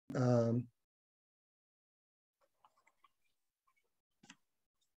Um,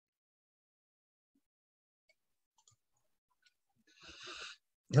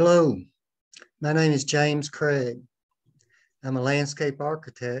 Hello, my name is James Craig. I'm a landscape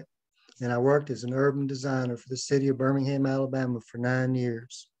architect, and I worked as an urban designer for the city of Birmingham, Alabama for 9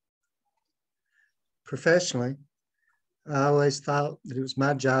 years. Professionally, I always thought that it was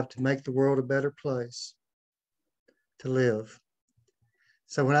my job to make the world a better place to live.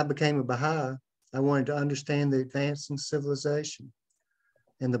 So when I became a Baha'i, I wanted to understand the advancing civilization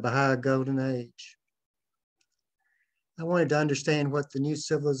and the Baha'i Golden Age. I wanted to understand what the new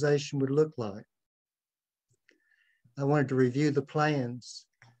civilization would look like. I wanted to review the plans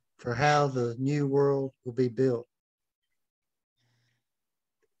for how the new world will be built.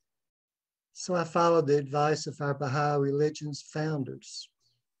 So I followed the advice of our Baha'i religion's founders.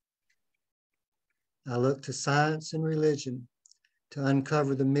 I looked to science and religion to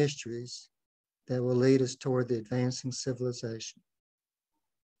uncover the mysteries that will lead us toward the advancing civilization.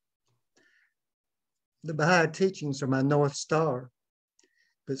 The Baha'i teachings are my North Star,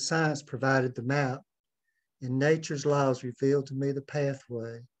 but science provided the map, and nature's laws revealed to me the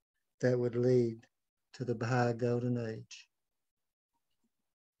pathway that would lead to the Baha'i Golden Age.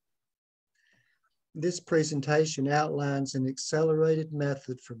 This presentation outlines an accelerated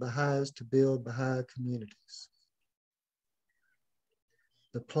method for Baha'is to build Baha'i communities.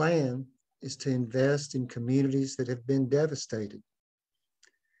 The plan is to invest in communities that have been devastated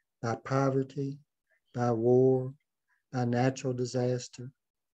by poverty, by war, by natural disaster,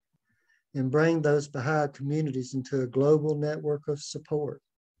 and bring those Baha'i communities into a global network of support.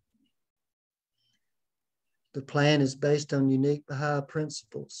 The plan is based on unique Baha'i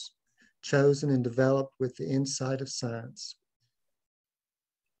principles, chosen and developed with the insight of science.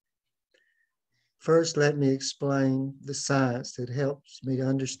 First, let me explain the science that helps me to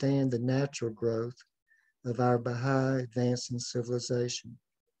understand the natural growth of our Baha'i advancing civilization.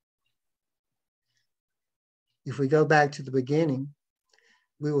 If we go back to the beginning,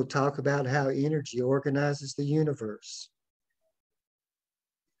 we will talk about how energy organizes the universe.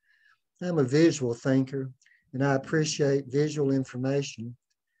 I'm a visual thinker, and I appreciate visual information.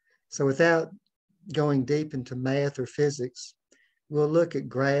 So without going deep into math or physics, we'll look at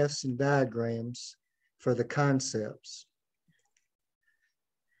graphs and diagrams for the concepts.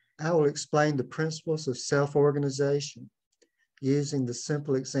 I will explain the principles of self-organization using the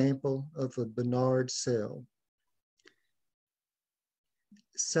simple example of a Bernard cell.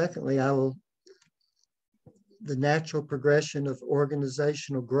 Secondly, the natural progression of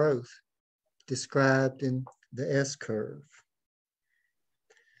organizational growth described in the S-curve.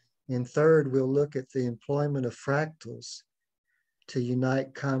 And third, we'll look at the employment of fractals to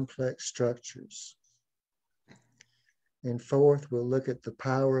unite complex structures. And fourth, we'll look at the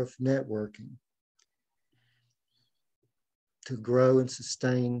power of networking to grow and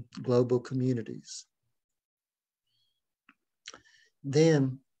sustain global communities.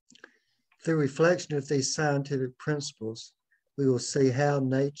 Then, through reflection of these scientific principles, we will see how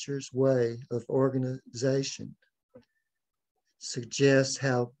nature's way of organization suggests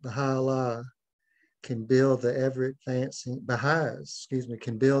how Baha'u'llah can build the ever-advancing, Baha'is,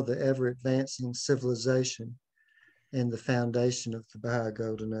 can build the ever-advancing civilization and the foundation of the Baha'i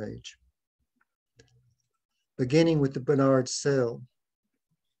Golden Age. Beginning with the Bernard cell,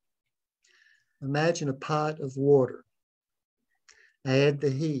 imagine a pot of water. Add the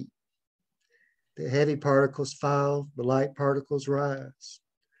heat. The heavy particles fall, the light particles rise.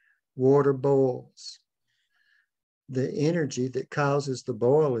 Water boils. The energy that causes the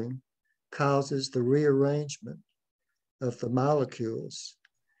boiling causes the rearrangement of the molecules,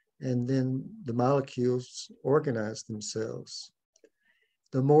 and then the molecules organize themselves.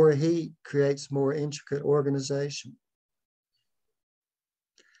 The more heat creates more intricate organization.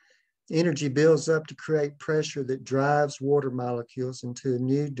 Energy builds up to create pressure that drives water molecules into a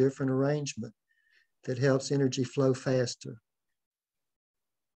new, different arrangement that helps energy flow faster.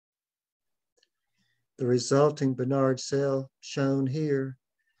 The resulting Bernard cell, shown here,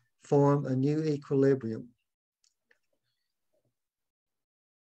 form a new equilibrium.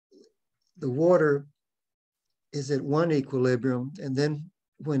 The water is at one equilibrium, and then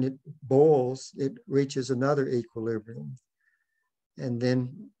when it boils, it reaches another equilibrium. And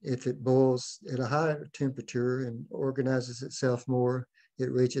then if it boils at a higher temperature and organizes itself more,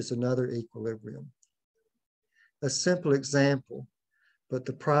 it reaches another equilibrium. A simple example, but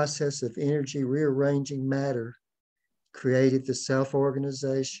the process of energy rearranging matter created the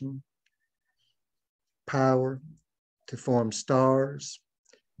self-organization, power to form stars,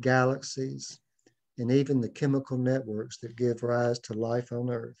 galaxies, and even the chemical networks that give rise to life on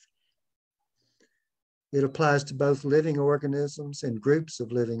Earth. It applies to both living organisms and groups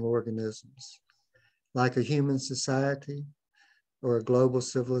of living organisms, like a human society or a global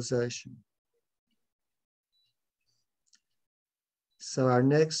civilization. So our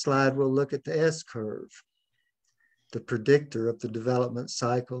next slide will look at the S-curve, the predictor of the development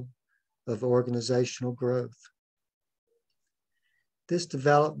cycle of organizational growth. This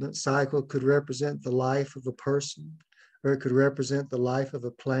development cycle could represent the life of a person, or it could represent the life of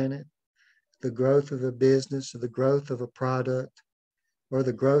a planet, the growth of a business, or the growth of a product, or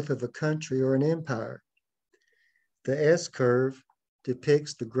the growth of a country or an empire. The S-curve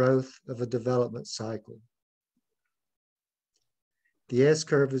depicts the growth of a development cycle. The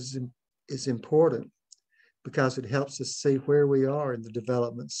S-curve is important because it helps us see where we are in the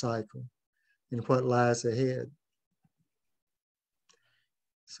development cycle and what lies ahead.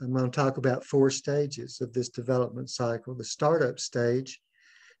 So I'm going to talk about 4 stages of this development cycle. The startup stage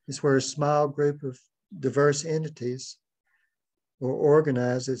is where a small group of diverse entities are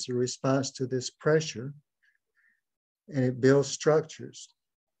organized as a response to this pressure, and it builds structures.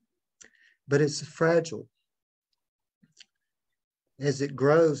 But it's fragile. As it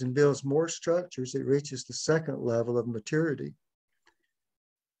grows and builds more structures, it reaches the second level of maturity.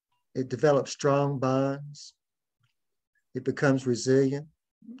 It develops strong bonds. It becomes resilient,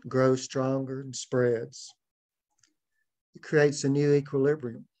 grows stronger, and spreads. It creates a new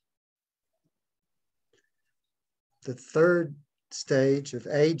equilibrium. The third stage of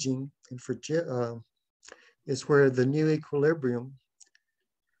aging is where the new equilibrium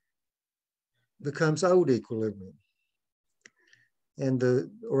becomes old equilibrium. And the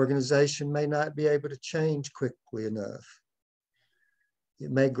organization may not be able to change quickly enough.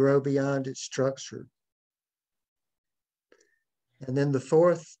 It may grow beyond its structure. And then the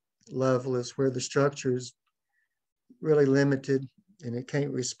fourth level is where the structure is really limited and it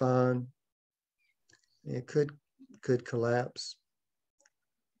can't respond. It could collapse.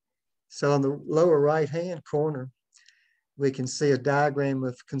 So on the lower right-hand corner, we can see a diagram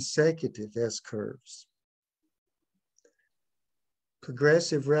of consecutive S-curves.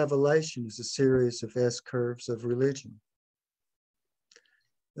 Progressive revelation is a series of S-curves of religion.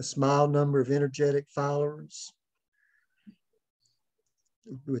 A small number of energetic followers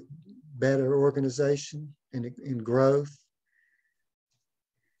with better organization and growth.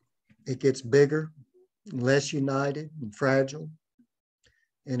 It gets bigger, less united and fragile,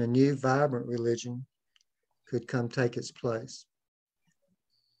 and a new vibrant religion could come take its place.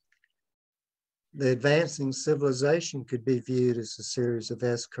 The advancing civilization could be viewed as a series of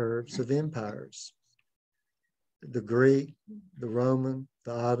S-curves of empires. The Greek, the Roman,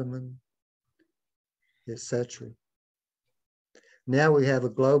 the Ottoman, etc. Now we have a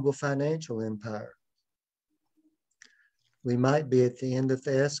global financial empire. We might be at the end of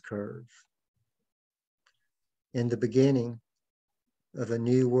the S-curve, in the beginning of a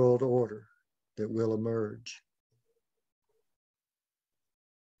new world order that will emerge.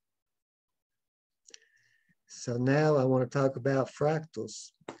 So now I want to talk about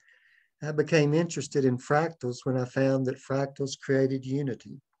fractals. I became interested in fractals when I found that fractals created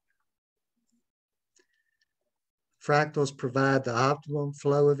unity. Fractals provide the optimum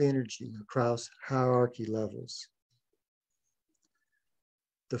flow of energy across hierarchy levels.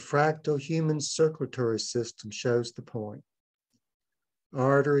 The fractal human circulatory system shows the point.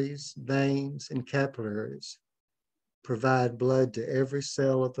 Arteries, veins, and capillaries provide blood to every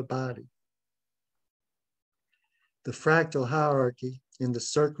cell of the body. The fractal hierarchy in the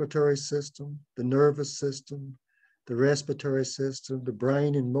circulatory system, the nervous system, the respiratory system, the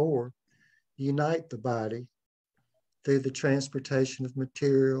brain, and more unite the body through the transportation of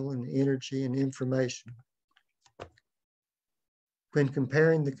material and energy and information. When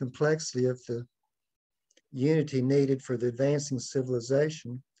comparing the complexity of the unity needed for the advancing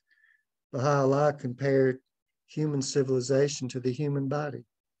civilization, Baha'u'llah compared human civilization to the human body.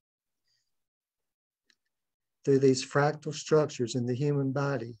 Through these fractal structures in the human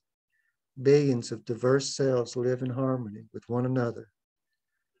body, billions of diverse cells live in harmony with one another.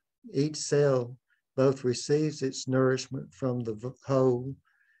 Each cell both receives its nourishment from the whole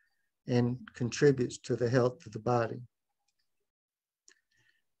and contributes to the health of the body.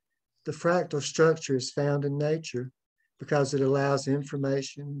 The fractal structure is found in nature because it allows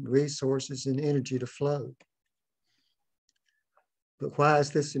information, resources, and energy to flow. But why is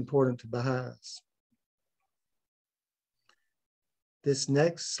this important to Baha'is? This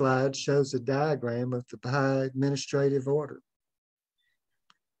next slide shows a diagram of the Baha'i administrative order.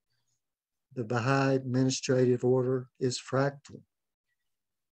 The Baha'i administrative order is fractal.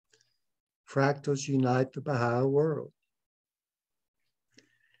 Fractals unite the Baha'i world.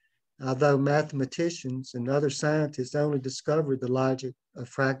 Although mathematicians and other scientists only discovered the logic of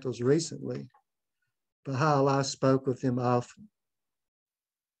fractals recently, Baha'u'llah spoke of them often.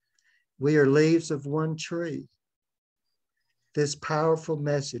 We are leaves of one tree. This powerful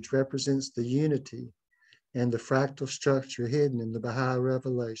message represents the unity and the fractal structure hidden in the Baha'i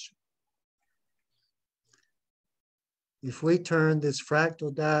revelation. If we turn this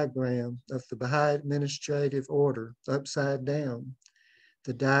fractal diagram of the Baha'i administrative order upside down,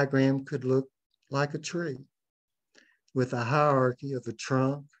 the diagram could look like a tree with a hierarchy of a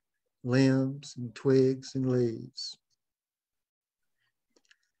trunk, limbs, and twigs and leaves.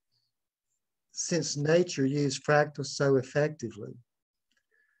 Since nature used fractals so effectively,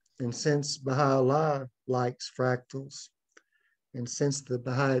 and since Baha'u'llah likes fractals, and since the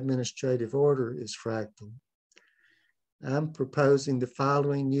Baha'i administrative order is fractal, I'm proposing the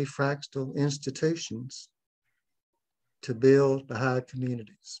following new fractal institutions to build Baha'i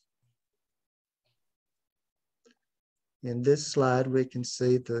communities. In this slide, we can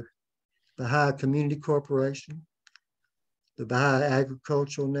see the Baha'i Community Corporation, the Baha'i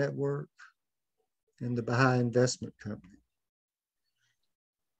Agricultural Network, and the Baha'i Investment Company.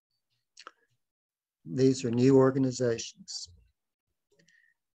 These are new organizations.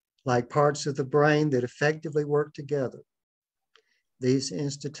 Like parts of the brain that effectively work together, these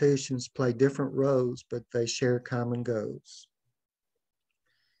institutions play different roles, but they share common goals.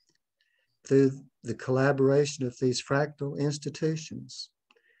 Through the collaboration of these fractal institutions,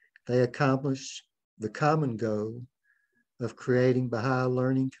 they accomplish the common goal of creating Baha'i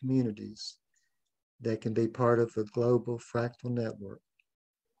learning communities that can be part of a global fractal network.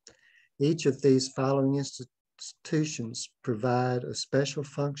 Each of these following institutions provide a special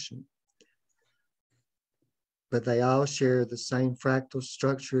function, but they all share the same fractal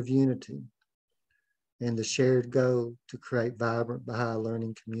structure of unity and the shared goal to create vibrant Baha'i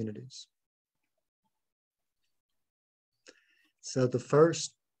learning communities. So the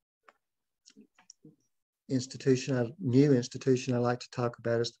first new institution I like to talk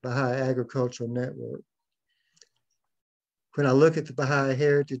about is the Baha'i Agricultural Network. When I look at the Baha'i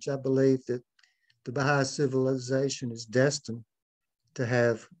heritage, I believe that the Baha'i civilization is destined to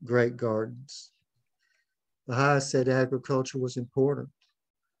have great gardens. Baha'i said agriculture was important,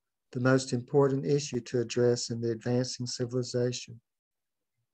 the most important issue to address in the advancing civilization.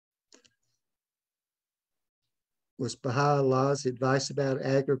 Was Baha'u'llah's advice about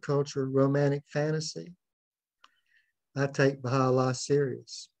agriculture romantic fantasy? I take Baha'u'llah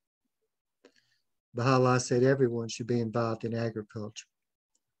serious. Baha'u'llah said everyone should be involved in agriculture.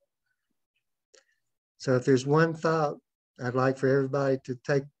 So if there's one thought I'd like for everybody to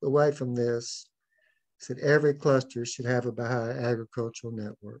take away from this, is that every cluster should have a Baha'i agricultural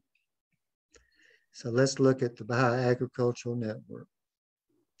network. So let's look at the Baha'i agricultural network.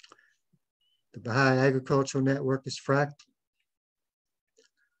 The Baha'i agricultural network is fractal.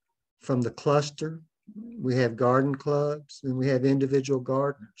 From the cluster, we have garden clubs and we have individual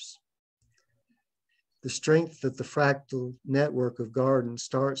gardeners. The strength of the fractal network of gardens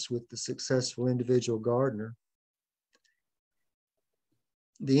starts with the successful individual gardener.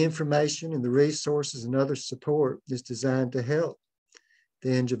 The information and the resources and other support is designed to help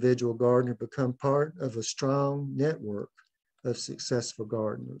the individual gardener become part of a strong network of successful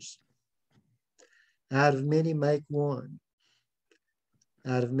gardeners. Out of many make one.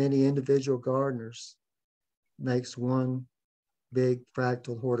 Out of many individual gardeners makes one big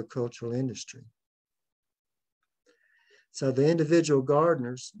fractal horticultural industry. So the individual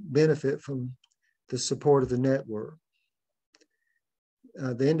gardeners benefit from the support of the network.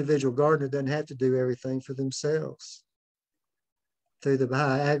 The individual gardener doesn't have to do everything for themselves. Through the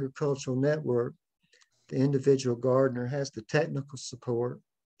Baha'i Agricultural Network, the individual gardener has the technical support,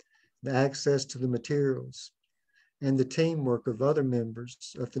 the access to the materials, and the teamwork of other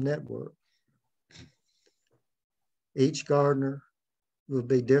members of the network. Each gardener will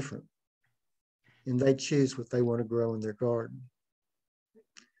be different, and they choose what they want to grow in their garden.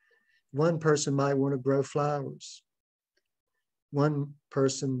 One person might want to grow flowers. One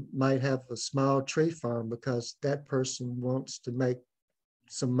person might have a small tree farm because that person wants to make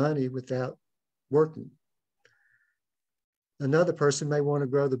some money without working. Another person may want to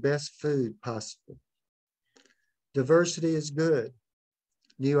grow the best food possible. Diversity is good.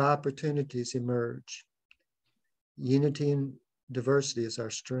 New opportunities emerge. Unity and diversity is our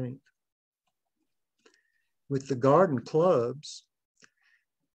strength. With the garden clubs,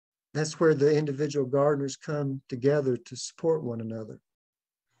 that's where the individual gardeners come together to support one another.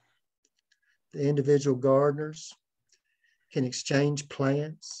 The individual gardeners can exchange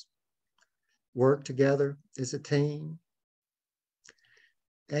plants. work together as a team,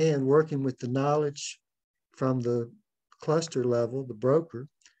 and working with the knowledge from the cluster level, the broker,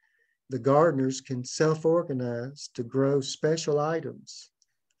 the gardeners can self-organize to grow special items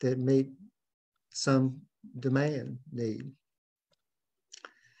that meet some demand need.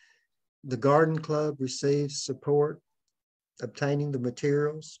 The garden club receives support obtaining the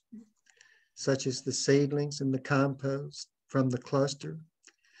materials, such as the seedlings and the compost from the cluster,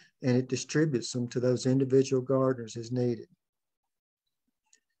 and it distributes them to those individual gardeners as needed.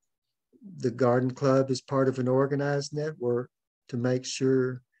 The garden club is part of an organized network to make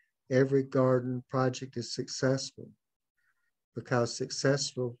sure every garden project is successful, because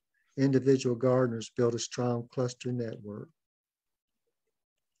successful individual gardeners build a strong cluster network.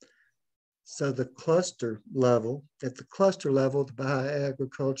 So at the cluster level, the Baha'i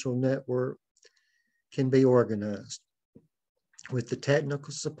agricultural network can be organized with the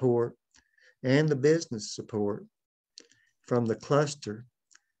technical support and the business support from the cluster.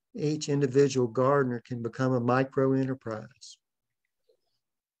 Each individual gardener can become a micro enterprise.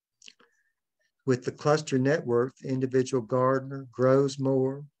 With the cluster network, the individual gardener grows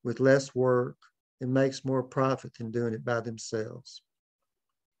more with less work and makes more profit than doing it by themselves.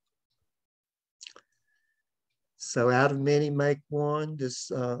 So out of many make one.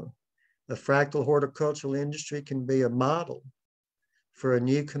 The fractal horticultural industry can be a model for a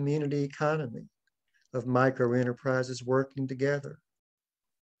new community economy of micro enterprises working together.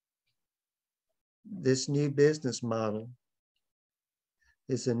 This new business model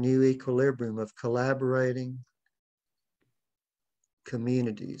is a new equilibrium of collaborating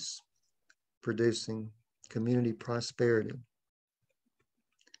communities, producing community prosperity.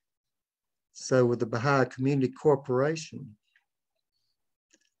 So with the Baha'i Community Corporation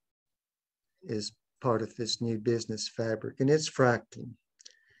is part of this new business fabric, and it's fractal.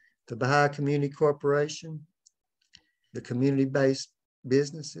 The Baha'i Community Corporation, the community-based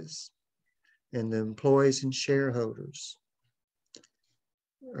businesses, and the employees and shareholders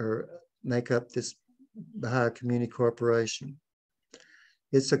make up this Baha'i Community Corporation.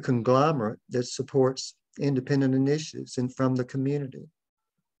 It's a conglomerate that supports independent initiatives and from the community.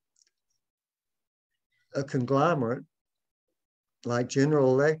 A conglomerate, like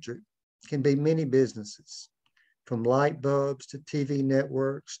General Electric, can be many businesses, from light bulbs to TV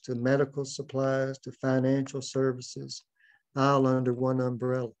networks to medical supplies to financial services, all under one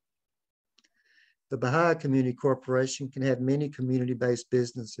umbrella. The Baha'i Community Corporation can have many community-based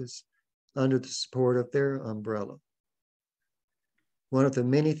businesses under the support of their umbrella. One of the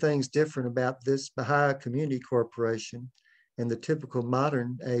many things different about this Baha'i Community Corporation and the typical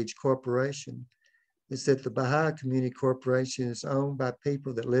modern age corporation is that the Baha'i Community Corporation is owned by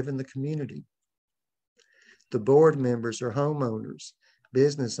people that live in the community. The board members are homeowners,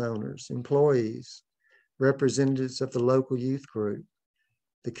 business owners, employees, representatives of the local youth group,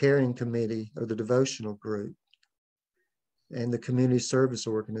 the caring committee or the devotional group, and the community service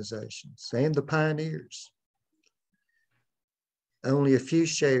organizations, and the pioneers. Only a few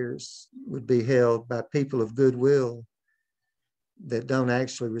shares would be held by people of goodwill that don't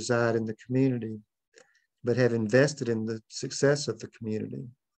actually reside in the community, but have invested in the success of the community.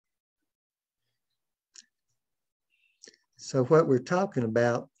 So what we're talking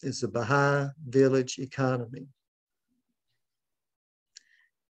about is the Baha'i village economy.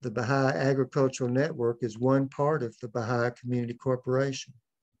 The Baha'i Agricultural Network is one part of the Baha'i Community Corporation.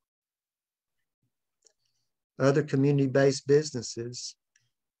 Other community-based businesses,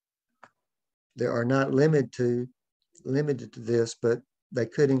 they are not limited to this, but they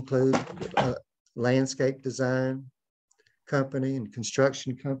could include a landscape design company and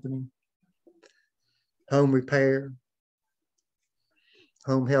construction company, home repair,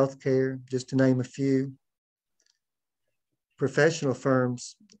 home health care, just to name a few. Professional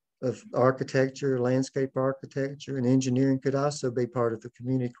firms of architecture, landscape architecture, and engineering could also be part of the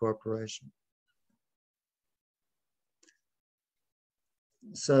community corporation.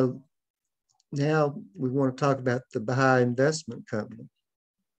 So now we want to talk about the Baha'i Investment Company,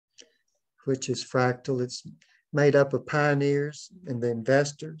 which is fractal. It's made up of pioneers and the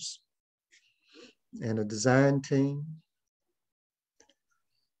investors and a design team.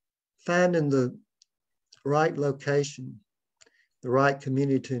 Finding the right location, the right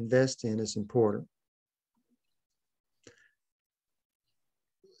community to invest in is important.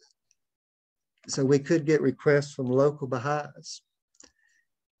 So we could get requests from local Baha'is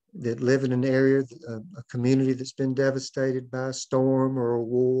that live in an area, a community that's been devastated by a storm or a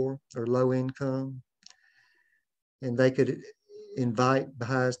war or low income. And they could invite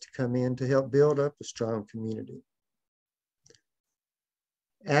Baha'is to come in to help build up a strong community.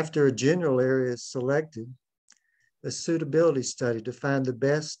 After a general area is selected, a suitability study to find the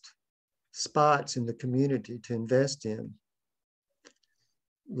best spots in the community to invest in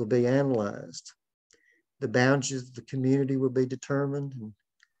will be analyzed. The boundaries of the community will be determined,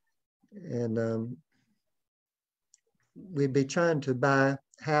 and we'd be trying to buy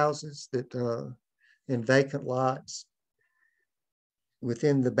houses that in vacant lots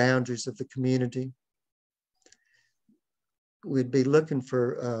within the boundaries of the community. We'd be looking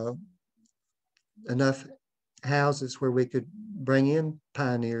for enough houses where we could bring in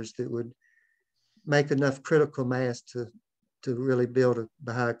pioneers that would make enough critical mass to really build a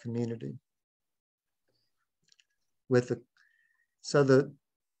Baha'i community.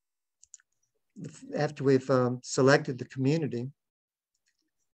 After we've selected the community,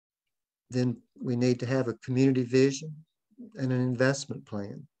 then we need to have a community vision and an investment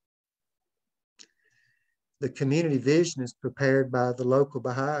plan. The community vision is prepared by the local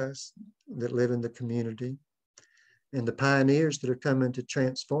Baha'is that live in the community and the pioneers that are coming to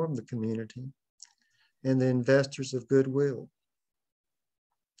transform the community and the investors of goodwill.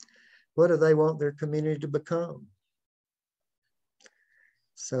 What do they want their community to become?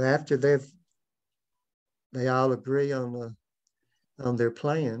 So after they all agree on their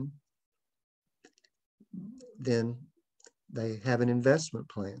plan, then they have an investment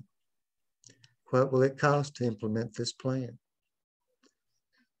plan. What will it cost to implement this plan?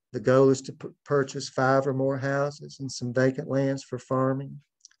 The goal is to purchase 5 or more houses and some vacant lands for farming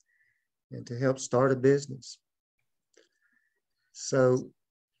and to help start a business. So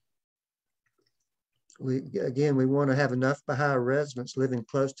we want to have enough Baha'i residents living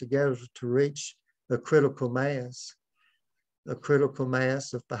close together to reach a critical mass of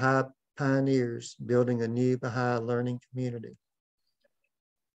Baha'i pioneers building a new Baha'i learning community.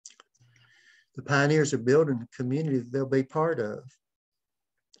 The pioneers are building a community that they'll be part of.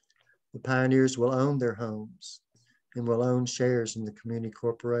 The pioneers will own their homes and will own shares in the community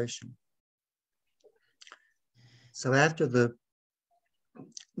corporation. So after the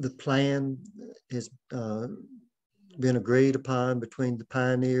plan has been agreed upon between the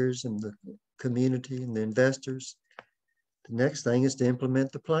pioneers and the community and the investors, the next thing is to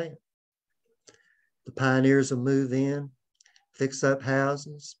implement the plan. The pioneers will move in, fix up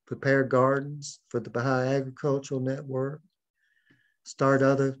houses, prepare gardens for the Baha'i Agricultural Network, start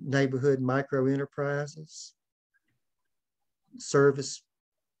other neighborhood micro enterprises, service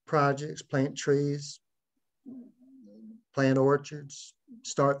projects, plant trees, plant orchards,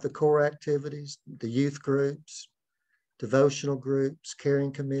 start the core activities, the youth groups, devotional groups,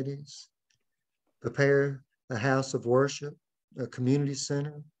 caring committees, prepare a house of worship, a community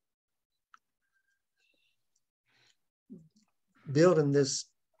center. Building this,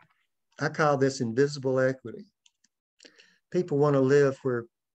 I call this invisible equity. People want to live where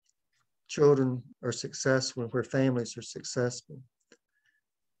children are successful and where families are successful.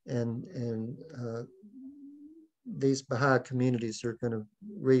 And these Baha'i communities are going to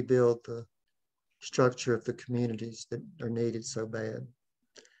rebuild the structure of the communities that are needed so bad.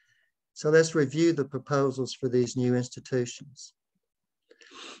 So let's review the proposals for these new institutions.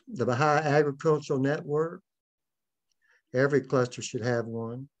 The Baha'i Agricultural Network, every cluster should have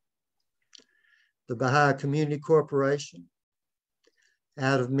one. The Baha'i Community Corporation,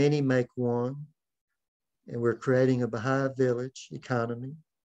 out of many make one, and we're creating a Baha'i village economy.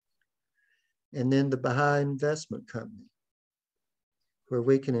 And then the Baha'i Investment Company, where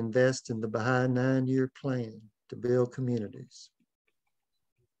we can invest in the Baha'i 9-year plan to build communities.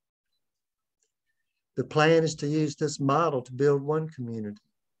 The plan is to use this model to build one community,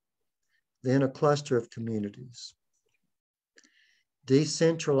 then a cluster of communities.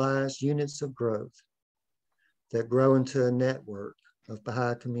 Decentralized units of growth that grow into a network of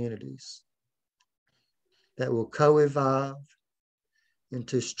Baha'i communities that will co-evolve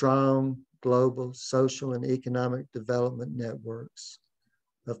into strong global social and economic development networks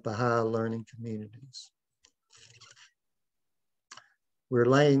of Baha'i learning communities. We're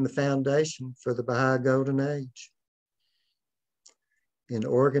laying the foundation for the Baha'i Golden Age, an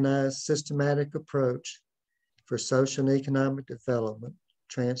organized, systematic approach for social and economic development,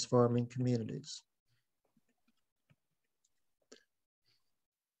 transforming communities.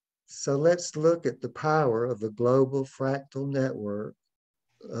 So let's look at the power of a global fractal network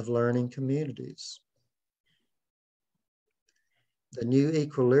of learning communities. The new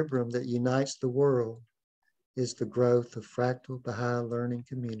equilibrium that unites the world is the growth of fractal Baha'i learning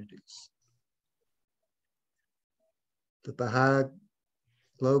communities. The Baha'i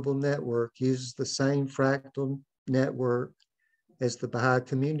Global Network uses the same fractal network as the Baha'i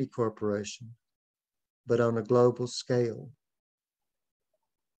Community Corporation, but on a global scale.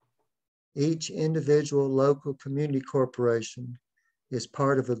 Each individual local community corporation is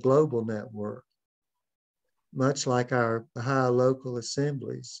part of a global network, much like our Baha'i local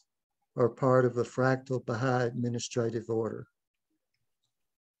assemblies are part of a fractal Baha'i administrative order.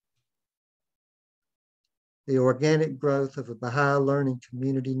 The organic growth of a Baha'i learning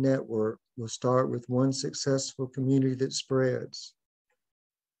community network will start with one successful community that spreads.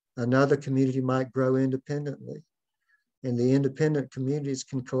 Another community might grow independently, and the independent communities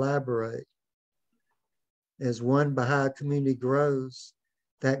can collaborate. As one Baha'i community grows,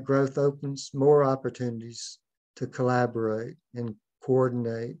 that growth opens more opportunities to collaborate and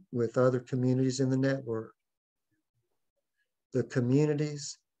coordinate with other communities in the network. The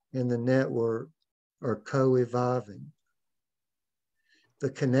communities and the network are co-evolving.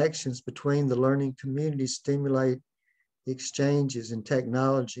 The connections between the learning communities stimulate exchanges in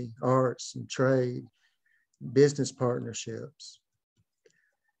technology, arts, and trade, business partnerships.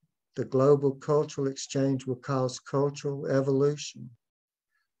 The global cultural exchange will cause cultural evolution.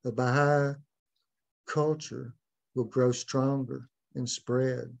 The Baha'i culture will grow stronger and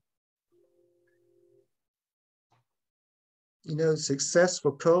spread. You know,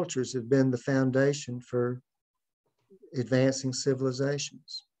 successful cultures have been the foundation for advancing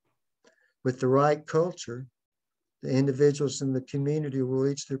civilizations. With the right culture, the individuals in the community will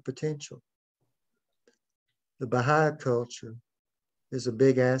reach their potential. The Baha'i culture is a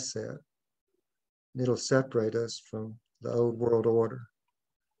big asset, and it'll separate us from the old world order.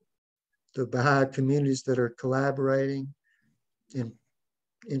 The Baha'i communities that are collaborating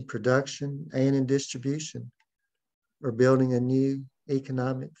in production and in distribution are building a new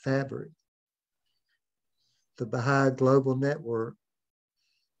economic fabric. The Baha'i global network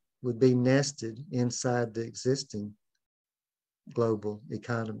would be nested inside the existing global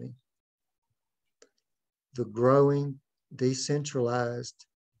economy. The growing, decentralized,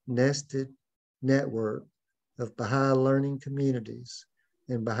 nested network of Baha'i learning communities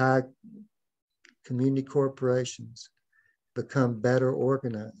and Baha'i community corporations become better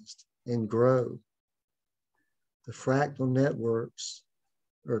organized and grow. The fractal networks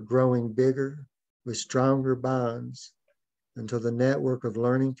are growing bigger with stronger bonds until the network of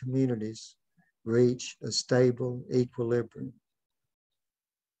learning communities reach a stable equilibrium.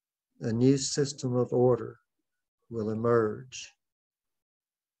 A new system of order will emerge.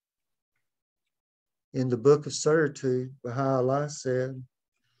 In the Book of Certitude, Baha'u'llah said,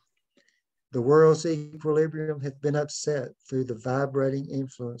 "The world's equilibrium hath been upset through the vibrating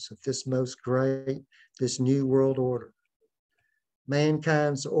influence of this most great, this new world order.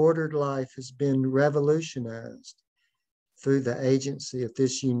 Mankind's ordered life has been revolutionized through the agency of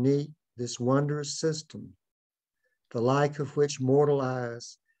this unique, this wondrous system, the like of which mortal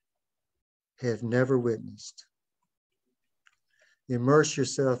eyes have never witnessed. Immerse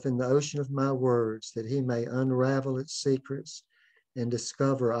yourself in the ocean of my words that he may unravel its secrets and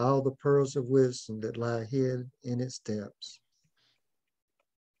discover all the pearls of wisdom that lie hid in its depths."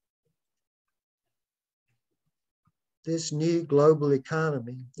 This new global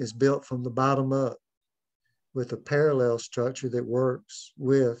economy is built from the bottom up with a parallel structure that works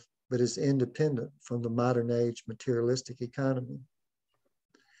with, but is independent from the modern age materialistic economy.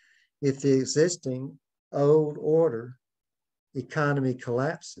 If the existing old order economy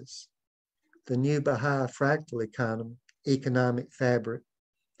collapses, the new Baha'i fractal economic fabric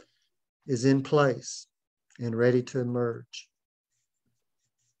is in place and ready to emerge.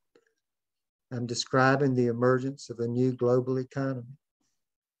 I'm describing the emergence of a new global economy.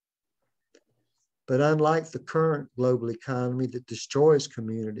 But unlike the current global economy that destroys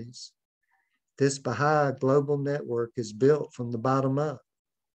communities, this Baha'i global network is built from the bottom up.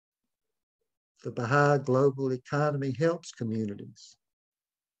 The Baha'i global economy helps communities.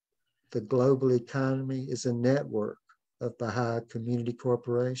 The global economy is a network of Baha'i community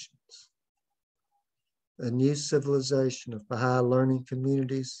corporations. A new civilization of Baha'i learning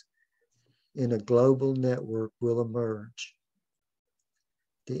communities in a global network will emerge.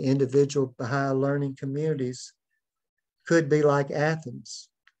 The individual Baha'i learning communities could be like Athens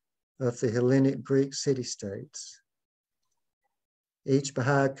of the Hellenic Greek city-states. Each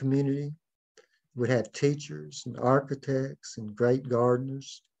Baha'i community would have teachers and architects and great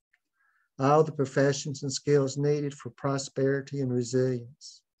gardeners, all the professions and skills needed for prosperity and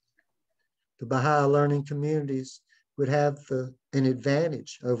resilience. The Baha'i learning communities would have an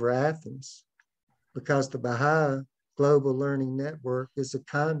advantage over Athens because the Baha'i Global Learning Network is a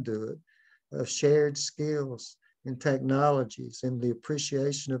conduit of shared skills and technologies and the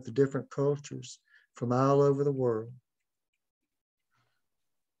appreciation of the different cultures from all over the world.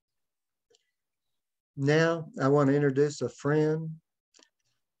 Now, I want to introduce a friend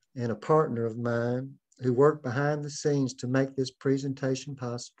and a partner of mine who worked behind the scenes to make this presentation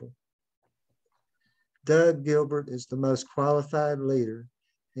possible. Doug Gilbert is the most qualified leader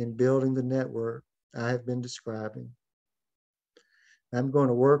in building the network I have been describing. I'm going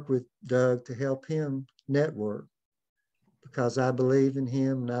to work with Doug to help him network because I believe in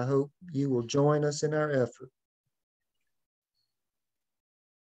him, and I hope you will join us in our effort.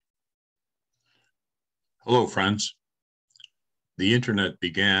 Hello, friends. The internet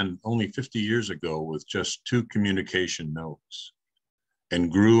began only 50 years ago with just 2 communication nodes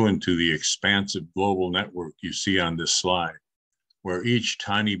and grew into the expansive global network you see on this slide, where each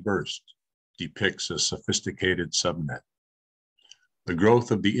tiny burst depicts a sophisticated subnet. The growth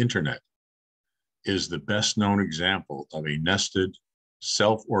of the internet is the best known example of a nested,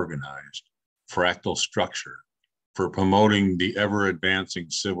 self-organized, fractal structure for promoting the ever-advancing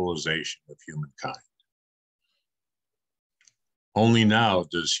civilization of humankind. Only now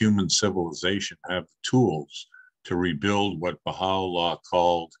does human civilization have the tools to rebuild what Baha'u'llah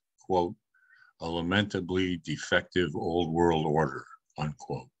called, quote, a lamentably defective old world order,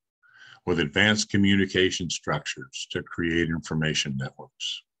 unquote, with advanced communication structures to create information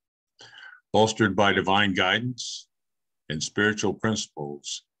networks. Bolstered by divine guidance and spiritual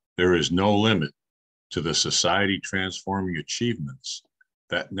principles, there is no limit to the society transforming achievements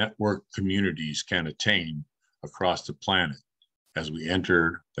that network communities can attain across the planet as we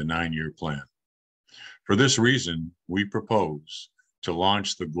enter the 9-year plan. For this reason, we propose to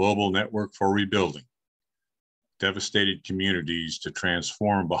launch the Global Network for Rebuilding devastated communities to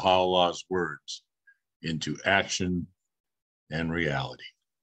transform Baha'u'llah's words into action and reality.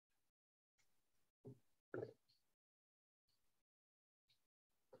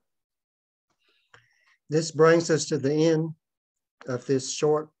 This brings us to the end of this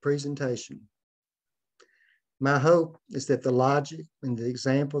short presentation. My hope is that the logic and the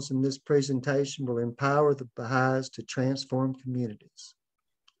examples in this presentation will empower the Baha'is to transform communities.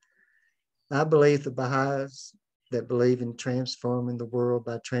 I believe the Baha'is that believe in transforming the world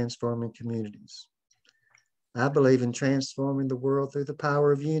by transforming communities. I believe in transforming the world through the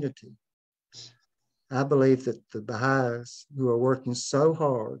power of unity. I believe that the Baha'is who are working so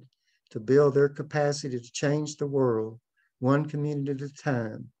hard to build their capacity to change the world, one community at a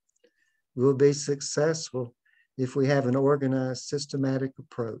time, will be successful if we have an organized, systematic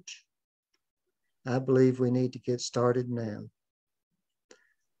approach. I believe we need to get started now.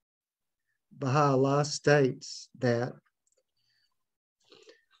 Baha'u'llah states that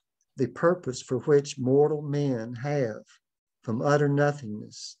the purpose for which mortal men have, from utter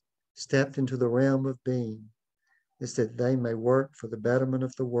nothingness, stepped into the realm of being is that they may work for the betterment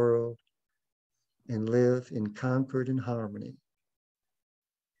of the world and live in concord and harmony.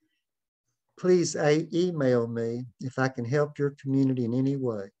 Please email me if I can help your community in any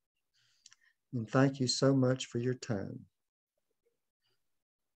way. And thank you so much for your time.